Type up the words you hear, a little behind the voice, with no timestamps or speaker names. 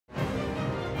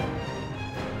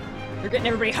You're getting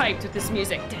everybody hyped with this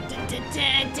music.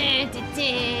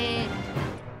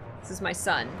 This is my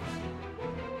son.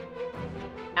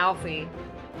 Alphie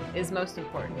is most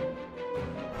important.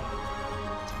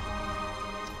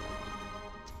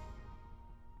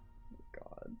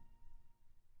 God.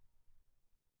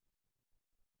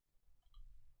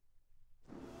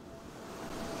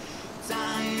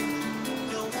 Time,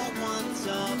 no one once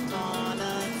upon a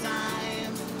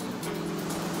time.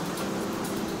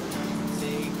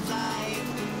 Take flight,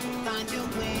 find your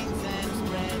wings and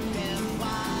spread them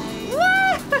wide.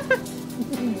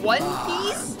 One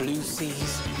Piece? Blue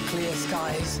seas, clear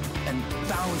skies, and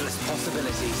boundless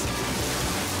possibilities.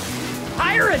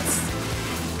 Pirates!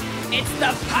 It's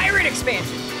the pirate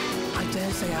expansion! I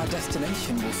dare say our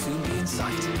destination will soon be in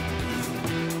sight.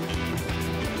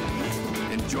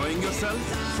 Enjoying yourself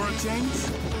for a change?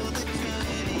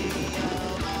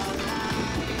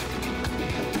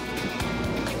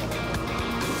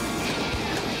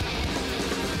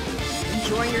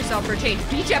 Enjoying yourself for a change.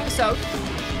 Beach episode.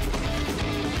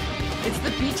 It's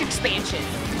the beach expansion.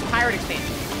 Pirate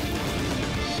expansion.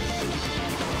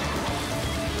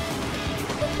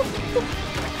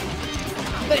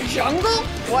 The jungle?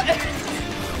 What?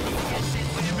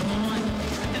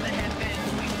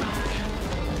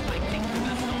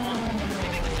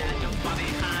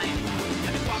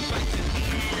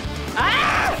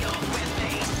 Ah!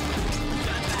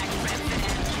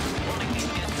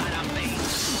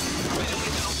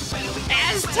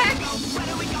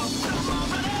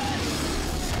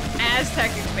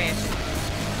 Aztec expansion.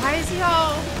 Why is he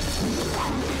all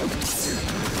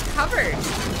covered?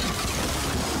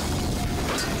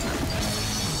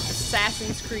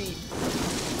 Assassin's Creed.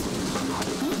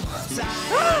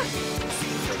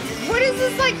 What is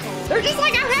this like? They're just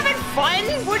like, I'm having fun?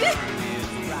 What is...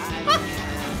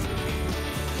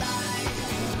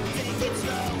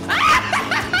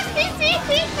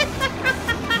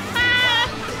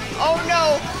 Oh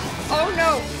no! Oh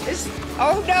no!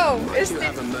 Oh no! You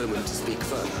have a moment to speak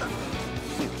further.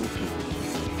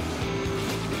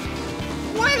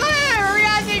 Why look at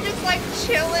Ariadne just like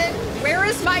chilling? Where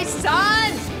is my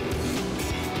son?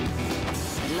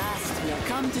 At last, we have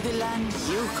come to the land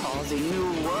you call the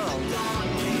New World.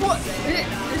 What?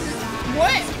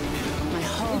 What? My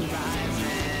home.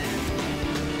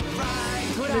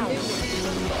 Good out.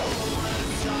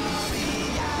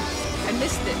 I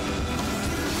missed it.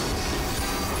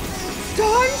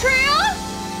 Dawntrail?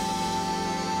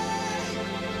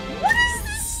 What is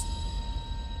this?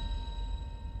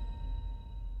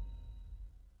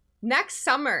 Next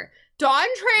summer.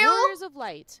 Dawntrail? Warriors of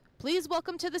Light, please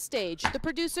welcome to the stage the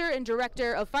producer and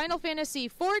director of Final Fantasy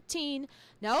XIV,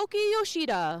 Naoki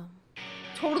Yoshida.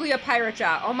 Totally a pirate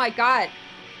job. Oh my god.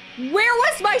 Where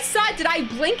was my son? Did I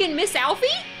blink and miss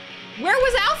Alphie? Where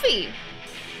was Alphie?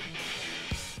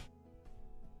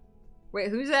 Wait,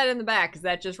 who's that in the back? Is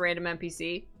that just random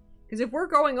NPC? Because if we're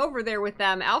going over there with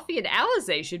them, Alphie and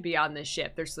Alize should be on this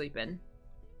ship. They're sleeping.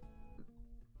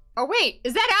 Oh wait,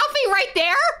 is that Alphie right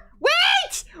there?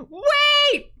 Wait!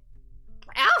 Wait!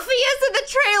 Alphie is in the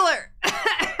trailer!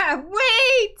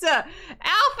 Wait!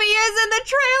 Alphie is in the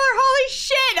trailer! Holy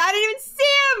shit! I didn't even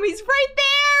see him! He's right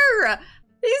there!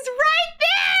 He's right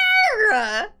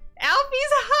there!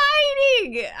 Alphie's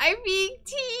hiding! I'm being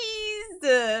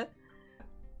teased!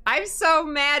 I'm so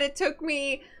mad it took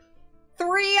me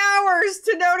 3 hours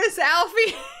to notice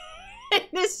Alphie in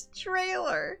this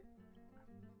trailer.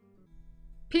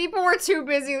 People were too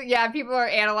busy, yeah, people are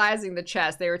analyzing the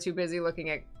chest. They were too busy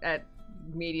looking at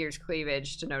Meteor's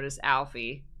cleavage to notice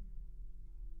Alphie.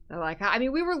 They're like, I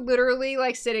mean, we were literally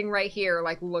like sitting right here,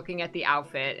 like looking at the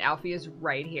outfit. Alphie is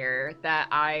right here. That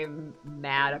I'm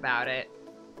mad about it.